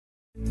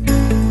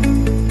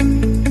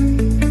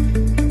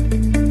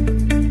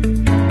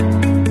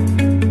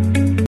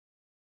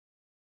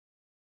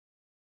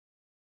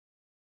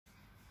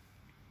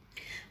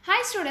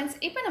students,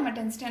 இப்போ நம்ம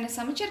 10th standard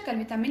சமச்சீர்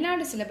கல்வி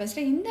தமிழ்நாடு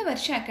syllabusல இந்த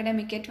வருஷ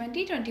academic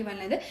 2021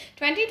 ல இருந்து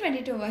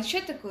 2022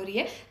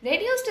 வருஷத்துக்குரிய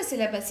reduced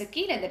syllabus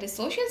கீழ, that is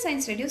social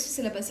science reduced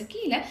syllabus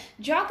கீழ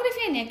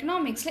geography and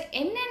economicsல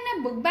என்னென்ன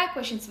book back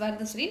questions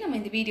வருதுன்னு சொல்லி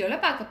நம்ம இந்த வீடியோல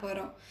பார்க்க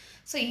போறோம்.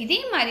 So இதே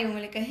மாதிரி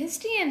உங்களுக்கு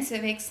history and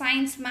civics,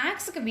 science,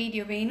 mathsக்கு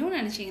video வேணும்னு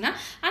நினைச்சீங்கன்னா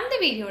அந்த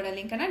வீடியோட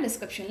லிங்க் நான்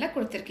டிஸ்கிரிப்ஷன்ல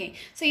கொடுத்திருக்கேன்.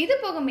 So இது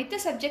போக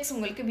மித்த சப்ஜெக்ட்ஸ்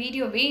உங்களுக்கு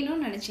வீடியோ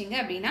வேணும்னு நினைச்சீங்க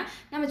அப்படினா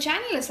நம்ம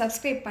சேனலை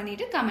சப்ஸ்கிரைப்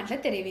பண்ணிட்டு கமெண்ட்ல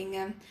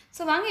தெரிவிங்க.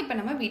 So வாங்க இப்போ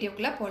நம்ம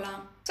வீடியோக்குள்ள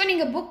போலாம். So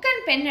நீங்க book and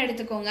pen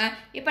எடுத்துக்கோங்க.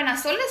 இப்போ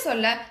நான்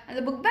சொல்ல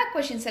அந்த book back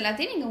questions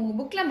எல்லாத்தையும் நீங்க உங்க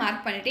bookல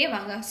மார்க் பண்ணிட்டே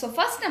வாங்க. So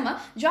first நம்ம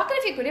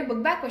geography குரிய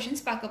book back questions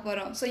பார்க்க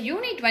போறோம். So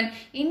unit 1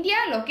 India,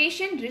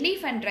 location,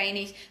 relief and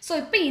drainage. So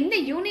இப்போ இந்த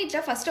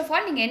யூனிட்ல first of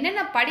all நீங்க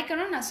என்னென்ன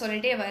படிக்கணும்னு நான்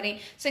சொல்லிட்டே வரேன்.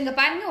 So இங்க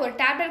பாருங்க ஒரு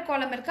டேப்லெட்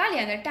காலம் இருக்கா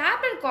இல்லையா, அந்த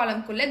டேப்லெட்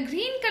காலம்க்குள்ள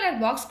green color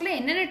boxக்குள்ள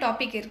என்னென்ன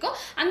டாபிக் இருக்கோ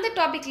அந்த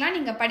டாபிக்லாம்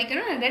நீங்க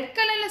படிக்கணும். ரெட்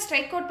கலர்ல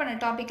ஸ்ட்ரைக் அவுட் பண்ண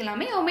டாபிக்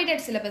எல்லாமே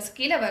omitted syllabus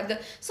கீழ வருது.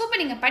 So இப்போ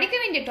நீங்க படிக்க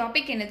வேண்டிய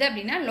டாபிக் என்னது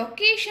அப்படினா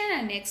location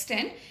and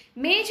extent,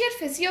 major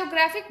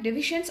physiographic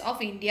divisions of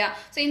India.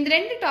 So இந்த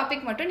ரெண்டு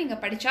டாபிக் மட்டும் நீங்க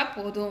படிச்சா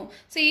போதும்.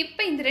 So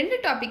இப்போ இந்த ரெண்டு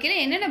டாபிக்ல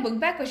என்னென்ன book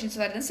back questions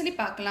வருதுன்னு சொல்லி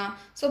பார்க்கலாம்.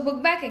 So book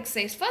back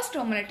exercise, first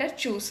Roman letter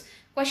choose.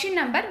 Question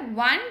number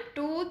 1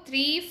 2 3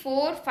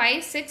 4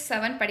 5 6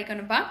 7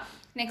 படிக்கணும்பா.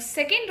 Next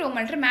second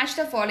Roman letter match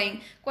the following.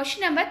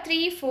 Question number 3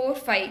 4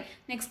 5.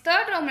 Next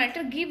third Roman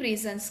letter give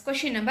reasons.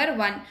 Question number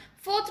 1.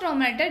 Fourth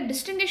Roman letter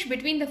distinguish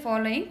between the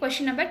following.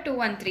 Question number 2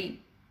 and 3.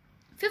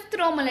 Fifth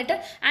Roman letter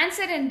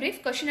answer in brief.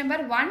 Question number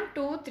 1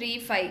 2 3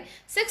 5.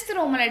 Sixth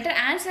Roman letter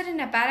answer in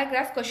a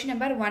paragraph. Question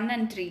number 1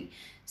 and 3.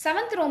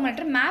 Seventh Roman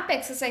letter map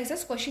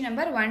exercises. Question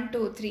number 1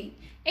 2 3.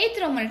 Eighth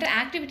Roman letter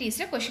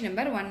activities. Question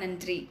number 1 and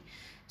 3.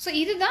 So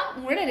இதுதான்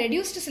உங்களோட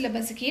reduced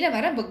syllabus கீழ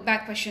வர book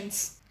back questions.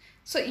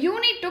 So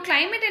unit 2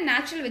 climate and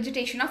natural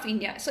vegetation of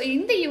India. So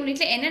இந்த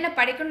யூனிட்ல என்னென்ன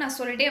படிக்கணும்னு நான்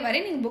சொல்லிட்டே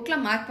வரேன், நீங்க bookல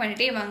மார்க்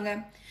பண்ணிட்டே வாங்க.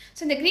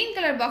 So இந்த green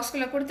color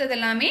boxக்குள்ள கொடுத்தது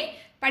எல்லாமே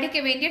படிக்க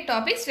வேண்டிய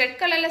டாபிக்ஸ், ரெட்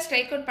கலர்ல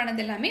ஸ்ட்ரைக் அவுட்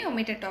பண்ணது எல்லாமே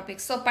omitted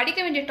topics. So படிக்க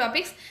வேண்டிய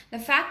topics the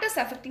factors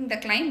affecting the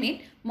climate,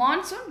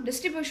 monsoon,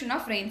 distribution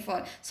of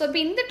rainfall. So இப்போ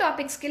இந்த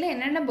டாபிக்ஸ் கீழ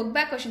என்னென்ன book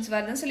back questions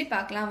வருதுன்னு சொல்லி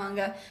பார்க்கலாம்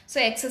வாங்க. So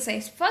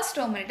exercise, first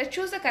Roman letter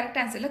choose the correct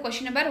answer ல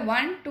question number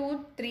 1 2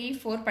 3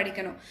 4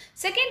 படிக்கணும்.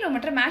 Second Roman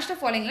letter match the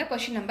following ல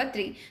question number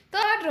 3.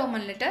 Third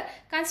Roman letter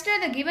consider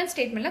the given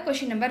statement ல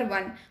question number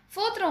 1.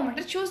 Fourth Roman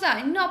letter choose the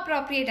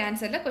inappropriate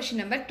answer ல question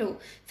number 2.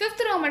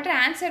 Fifth Roman letter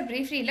answer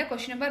briefly ல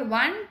question number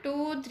 1 2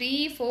 3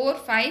 4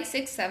 5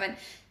 6 7.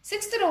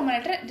 Sixth Roman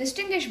letter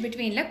distinguish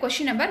between la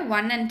question number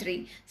 1 and 3.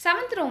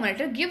 Seventh Roman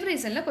letter give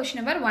reason la question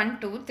number 1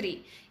 2 3.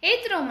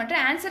 Eighth Roman letter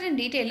answer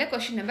in detail la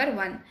question number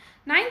 1.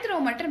 Ninth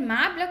Roman letter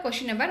map la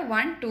question number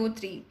 1 2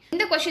 3.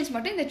 இந்த questions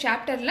மட்டும் இந்த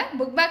chapter la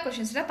book back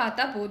questions la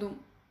பார்த்தா போதும்.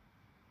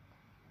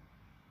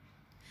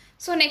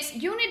 So next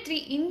unit 3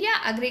 India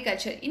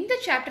agriculture. இந்த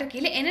chapter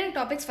கீழ என்னென்ன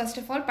topics first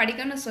of all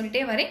படிக்கணும்னு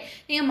சொல்லிட்டே வரேன்,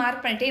 நீங்க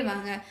மார்க் பண்ணிட்டே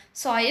வாங்க.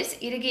 Soils,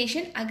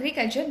 irrigation,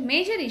 agriculture,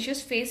 major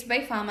issues faced by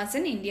farmers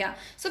in India.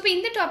 So இப்போ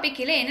இந்த டாபிக்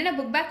கீழ என்னென்ன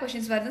book back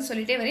questions வருதுன்னு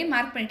சொல்லிட்டே வரேன்,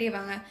 மார்க் பண்ணிட்டே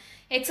வாங்க.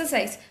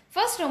 Exercise,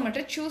 first Roman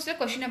letter choose the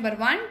question number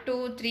 1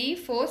 2 3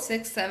 4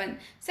 6 7.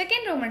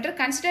 Second Roman letter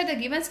consider the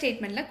given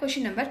statement la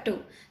question number 2.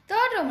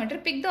 Third Roman letter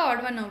pick the odd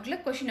one out la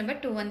question number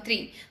 2 and 3.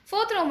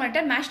 Fourth Roman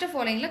letter match the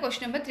following la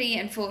question number 3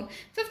 and 4.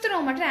 Fifth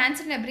Roman letter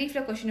answer in a brief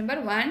la question number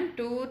 1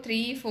 2 3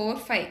 4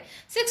 5.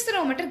 Sixth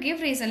Roman letter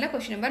give reason la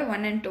question number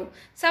 1 and 2.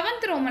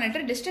 Seventh Roman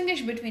letter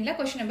distinguish between la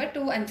question number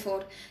 2 and 4.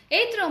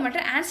 Eighth Roman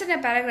letter answer in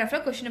a paragraph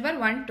la question number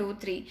 1 2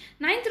 3.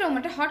 Ninth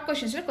Roman letter hot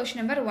questions la question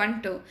number 1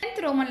 2.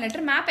 Tenth Roman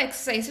letter map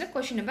exercise la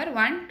question number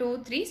 1 2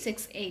 3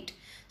 6 8.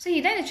 So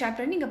இதான் இந்த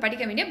chapter நீங்க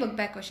படிக்க வேண்டிய book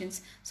back questions.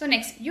 So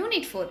next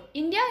unit 4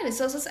 India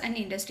resources and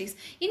industries.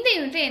 இந்த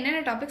யூனிட்ல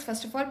என்னென்ன topics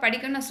first of all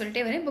படிக்கணும்னு நான்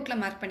சொல்லிட்டே வரேன், bookல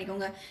மார்க்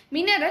பண்ணிக்கோங்க.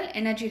 Mineral,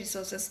 energy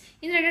resources.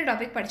 இந்த ரெண்டு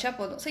டாபிக் படிச்சா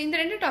போதும். So இந்த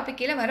ரெண்டு டாபிக்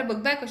கீழ வர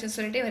book back questions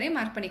சொல்லிட்டே வரேன்,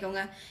 மார்க்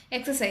பண்ணிக்கோங்க.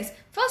 Exercise,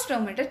 first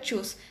Roman letter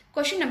choose.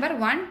 Question number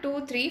 1 2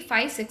 3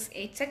 5 6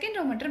 8. Second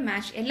Roman letter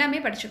match எல்லாமே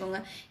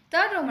படிச்சுக்கோங்க.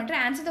 Third Roman letter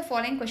answer the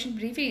following question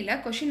briefly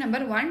ல question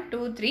number 1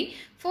 2 3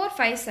 4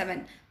 5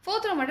 7.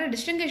 Fourth Roman letter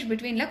distinguish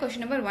between la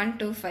question number 1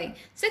 2 5.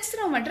 Sixth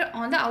Roman letter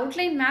on the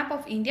outline map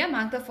of India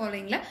mark the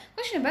following la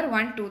question number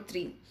 1 2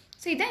 3.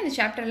 So இதான் இந்த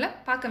chapterல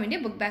பார்க்க வேண்டிய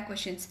book back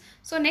questions.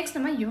 So next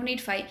நம்ம unit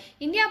 5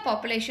 India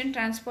population,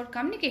 transport,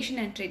 communication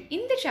and trade.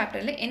 இந்த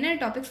chapterல என்னென்ன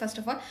topics first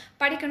of all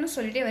படிக்கணும்னு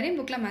சொல்லிட்டே வரேன்,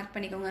 bookல மார்க்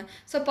பண்ணிக்கோங்க.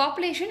 So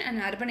population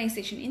and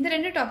urbanization இந்த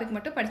ரெண்டு டாபிக்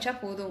மட்டும் படிச்சா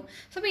போதும்.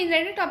 So இப்போ இந்த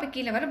ரெண்டு டாபிக்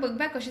கீழ வர book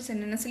back questions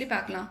என்னன்னு சொல்லி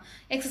பார்க்கலாம்.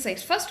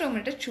 Exercise, first Roman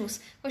letter choose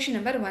question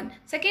number 1.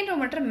 Second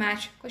Roman letter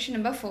match question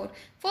number 4.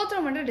 Fourth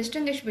Roman letter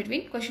distinguish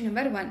between question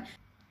number 1.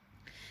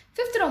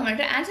 Fifth Roman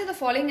letter answer the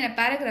following in a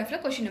paragraph la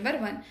question number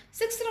 1.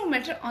 Sixth Roman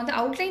letter on the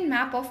outline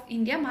map of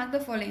India mark the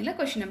following la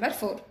question number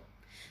 4.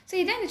 So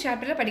இதான் இந்த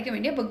chapterல படிக்க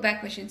வேண்டிய book back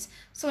questions.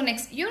 So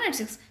next unit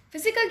 6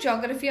 physical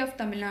geography of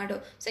Tamilnadu.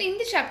 So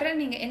இந்த chapterல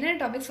நீங்க என்னென்ன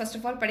topics first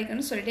of all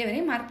படிக்கணும்னு சொல்லிட்டே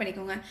வரேன், மார்க்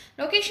பண்ணிக்கோங்க.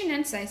 Location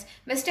and size,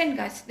 Western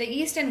Ghats, the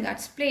Eastern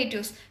Ghats,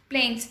 plateaus,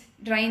 plains,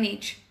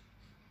 drainage.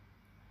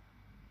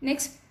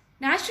 Next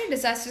Natural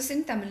disasters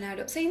in Tamil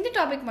Nadu. So, இந்த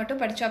topic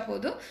மட்டும் படிச்சா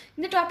போதும்.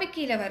 இந்த டாபிக்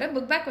கீழ வர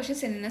book back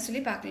questions என்னன்னு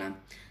சொல்லி பார்க்கலாம்.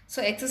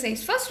 So,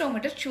 exercise. First row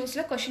matter choose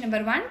la question number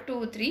 1, 2,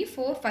 3,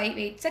 4, 5,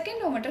 8. Second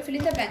row matter fill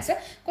in the blanks.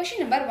 Question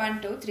number 1,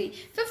 2, 3.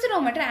 Fifth row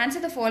matter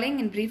answer the following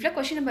in brief. La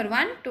question number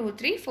 1, 2,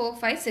 3, 4,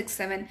 5, 6,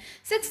 7.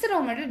 Sixth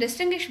row matter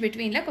distinguish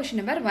between la question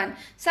number 1.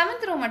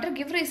 Seventh row matter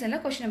give reason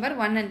la question number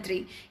 1 and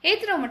 3.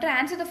 Eighth row matter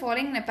answer the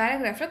following in a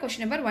paragraph la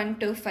question number 1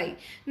 to 5.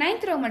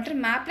 Ninth row matter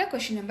map la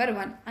question number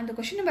 1. And the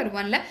question number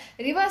 1 la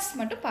reverse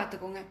mattum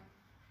paathukonga.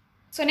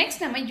 So next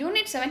நம்ம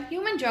Unit 7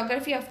 Human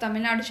Geography of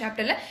Tamil Nadu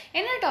chapter ல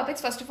என்ன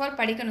topics first of all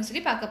படிக்கணும்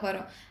சொல்லி பார்க்க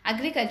போறோம்.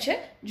 Agriculture,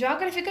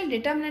 Geographical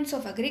Determinants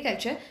of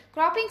Agriculture,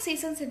 Cropping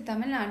Seasons in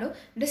Tamil Nadu,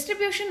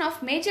 Distribution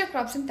of Major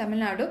Crops in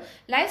Tamil Nadu,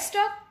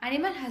 Livestock,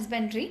 Animal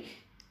Husbandry,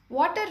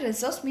 Water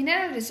Resource,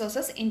 Mineral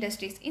Resources,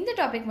 Industries. இந்த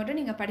topic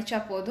மட்டும் நீங்க படிச்சா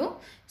போதும்.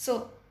 So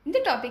இந்த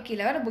டாபிக்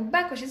கீழ வர book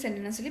back questions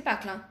என்னன்னு சொல்லி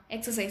பார்க்கலாம்.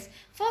 Exercise.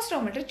 First row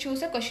matter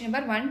choose a question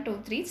number 1, 2,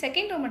 3.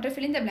 Second row matter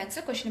fill in the blanks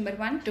question number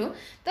 1, 2.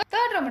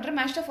 Third row matter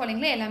match the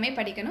following ல எல்லாமே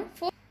படிக்கணும்.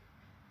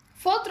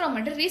 Fourth row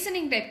matter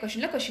reasoning type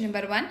question la question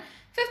number 1.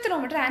 Fifth row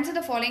matter answer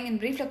the following in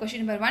brief la question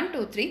number 1, 2,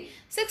 3.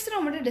 Sixth row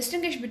matter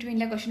distinguish between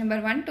la question number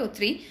 1, 2,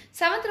 3.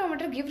 Seventh row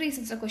matter give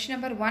reasons la question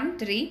number 1,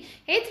 3.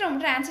 Eighth row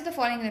matter answer the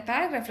following in a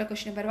paragraph la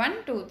question number 1,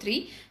 2, 3.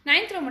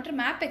 Ninth row matter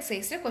map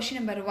exercise la question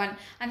number 1.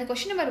 And the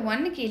question number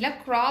 1 கீழ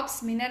crops,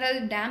 mineral,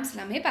 dams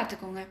எல்லாமே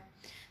பார்த்துக்கோங்க.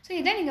 So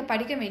இதான் நீங்க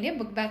படிக்க வேண்டிய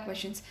book back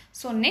questions.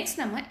 So next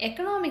நம்ம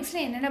economicsல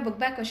என்னென்ன book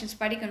back questions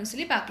படிக்கணும்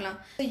சொல்லி பார்க்கலாம்.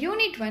 So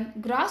Unit 1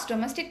 Gross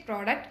Domestic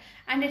Product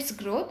and its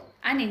Growth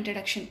and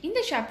Introduction. இந்த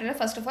சாப்டர்ல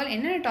first of all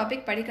என்னென்ன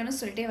டாபிக் படிக்கணும்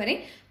சொல்லிட்டே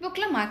வரேன்.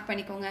 புக்ல மார்க்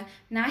பண்ணிக்கோங்க.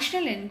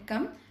 National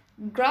Income,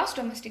 Gross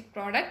Domestic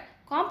Product,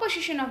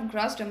 Composition of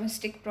Gross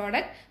Domestic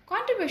Product,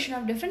 Contribution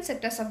of different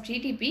sectors of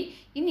GDP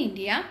in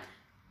India,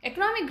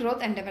 Economic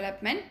Growth and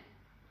Development.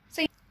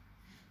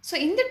 So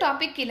in the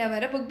topic கீழ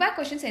வர book back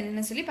questions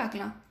என்னன்னு சொல்லி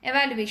பார்க்கலாம்.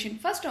 Evaluation.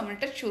 First row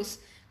matter choose.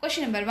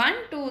 Question number 1,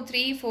 2,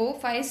 3, 4,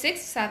 5,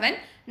 6, 7,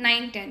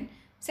 9, 10.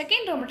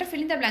 Second row matter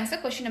fill in the blanks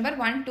question number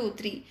 1, 2,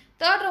 3.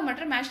 Third row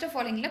matter match the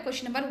following la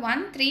question number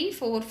 1, 3,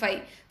 4,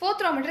 5.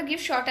 Fourth row matter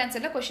give short answer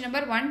la question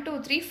number 1, 2,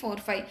 3, 4,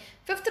 5.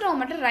 Fifth row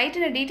matter write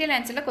in a detailed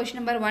answer la question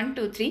number 1,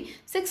 2, 3.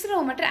 Sixth row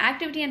matter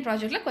activity and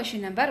project la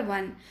question number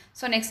 1.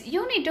 So next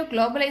Unit 2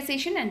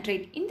 Globalization and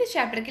Trade. In this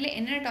chapter kile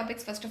enna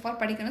topics first of all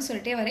படிக்கணும்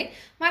சொல்லிட்டே வரேன்.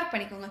 Mark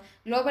பண்ணிக்கோங்க.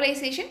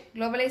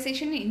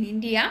 Globalization in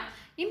India,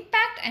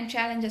 Impact and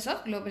Challenges of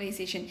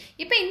Globalization.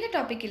 இப்போ இந்த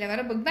topic கீழ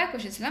வர book back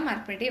questions எல்லாம்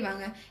mark பண்ணிட்டே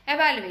வாங்க.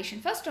 Evaluation.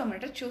 First row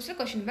matter choose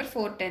question number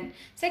 4, 10.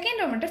 Second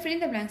row matter fill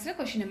in the blanks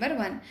question number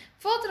 1.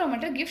 Fourth row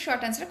matter give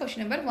short answer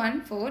question number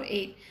 1, 4,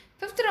 8.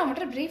 Fifth row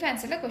matter brief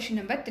answer question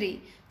number 3.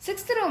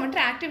 Sixth row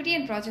matter activity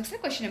and projects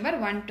question number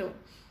 1, 2.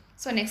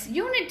 So next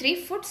Unit 3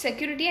 Food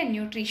Security and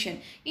Nutrition.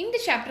 இந்த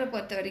chapter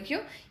பொறுத்த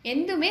வரைக்கும்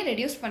எதுமே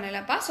reduce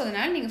பண்ணலப்பா. So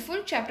அதனால நீங்க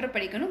full chapter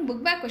படிக்கணும்.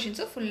 book back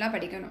questions ஃபுல்லா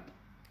படிக்கணும்.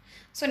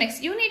 So next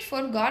Unit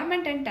 4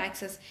 Government and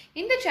Taxes.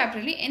 இந்த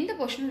chapterல எந்த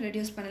போர்ஷனும்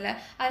ரெடியூஸ் பண்ணல.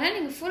 அதனால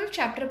நீங்க full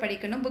chapter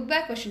படிக்கணும். book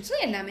back questions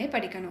எல்லாமே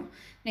படிக்கணும்.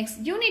 Next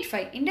Unit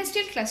 5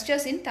 Industrial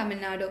Clusters in Tamil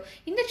Nadu.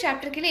 இந்த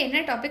chapter கீழ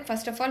என்ன டாபிக்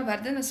first of all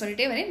வருதுன்னு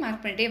சொல்லிட்டே வரேன்.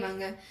 மார்க் பண்ணிட்டே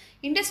வாங்க.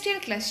 Industrial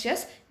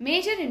Clusters,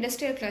 Major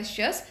Industrial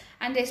Clusters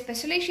and their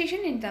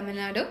specialization in Tamil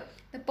Nadu.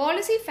 The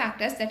policy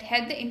factors that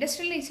help the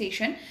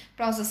industrialization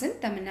process in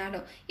Tamil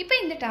Nadu. இப்போ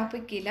இந்த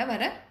டாபிக் கீழ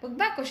வர book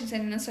back questions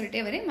என்னன்னு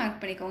சொல்லிட்டே வரேன்.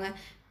 மார்க் பண்ணிக்கோங்க.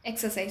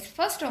 Exercise.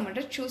 First row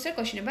matter choose a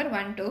question number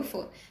 1, 2,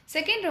 4.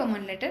 Second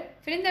Roman letter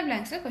fill in the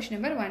blanks question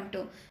number 1,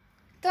 2.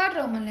 Third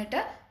Roman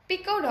letter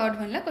pick out odd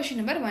one la question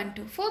number 1,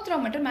 2. Fourth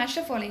Roman letter match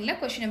the following la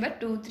question number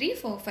 2, 3,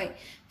 4, 5.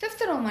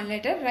 Fifth Roman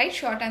letter write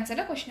short answer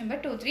la question number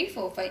 2, 3,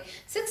 4, 5.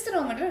 Sixth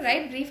Roman letter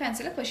write brief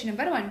answer la question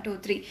number 1, 2,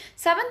 3.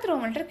 Seventh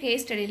Roman letter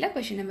case study la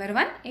question number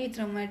 1.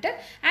 Eighth Roman letter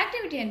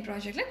activity and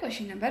project la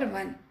question number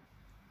 1.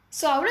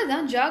 So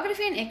அவ்வளவுதான்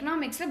geography and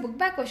எக்கனாமிக்ஸ்ல book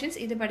back questions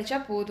இது படிச்சா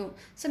போதும்.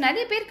 So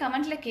நிறைய பேர்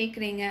கமெண்ட்ல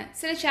கேக்குறீங்க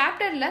சில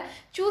சாப்டர்ல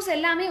சூஸ்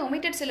எல்லாமே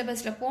omitted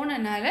syllabusல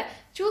போனனால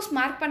சூஸ்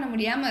மார்க் பண்ண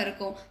முடியாம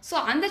இருக்கும். சோ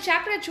அந்த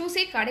சாப்டரை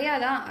சூஸே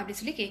கிடையாதா அப்படி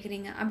சொல்லி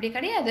கேக்குறீங்க. அப்படி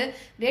கிடையாது.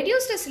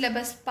 ரெடியூஸ்டு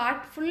சிலபஸ்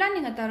பார்ட் ஃபுல்லா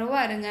நீங்க தரவா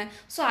இருங்க.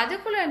 சோ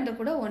அதுக்குள்ள இருந்து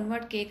கூட ஒன்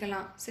வேர்ட்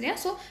கேட்கலாம். சரியா?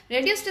 சோ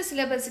ரெடியூஸ்டு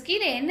சிலபஸ்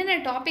கீழ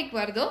என்னென்ன டாபிக்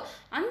வருதோ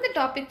அந்த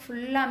டாபிக்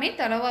ஃபுல்லாமே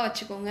தரவா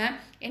வச்சுக்கோங்க.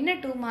 என்ன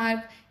 2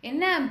 மார்க்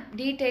என்ன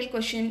டீடைல்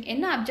क्वेश्चन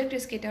என்ன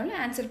அப்ஜெக்டிவ்ஸ் கேட்டாலும்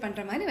ஆன்சர்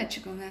பண்ற மாதிரி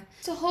வெச்சுக்கோங்க.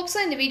 சோ ஹோப்ஸ்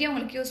இந்த வீடியோ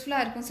உங்களுக்கு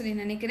யூஸ்ஃபுல்லா இருக்கும்னு சொல்லி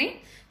நினைக்கிறேன்.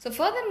 சோ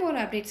further more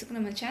updatesக்கு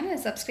நம்ம சேனலை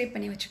subscribe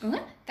பண்ணி வெச்சுக்கோங்க.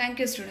 Thank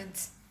you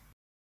students.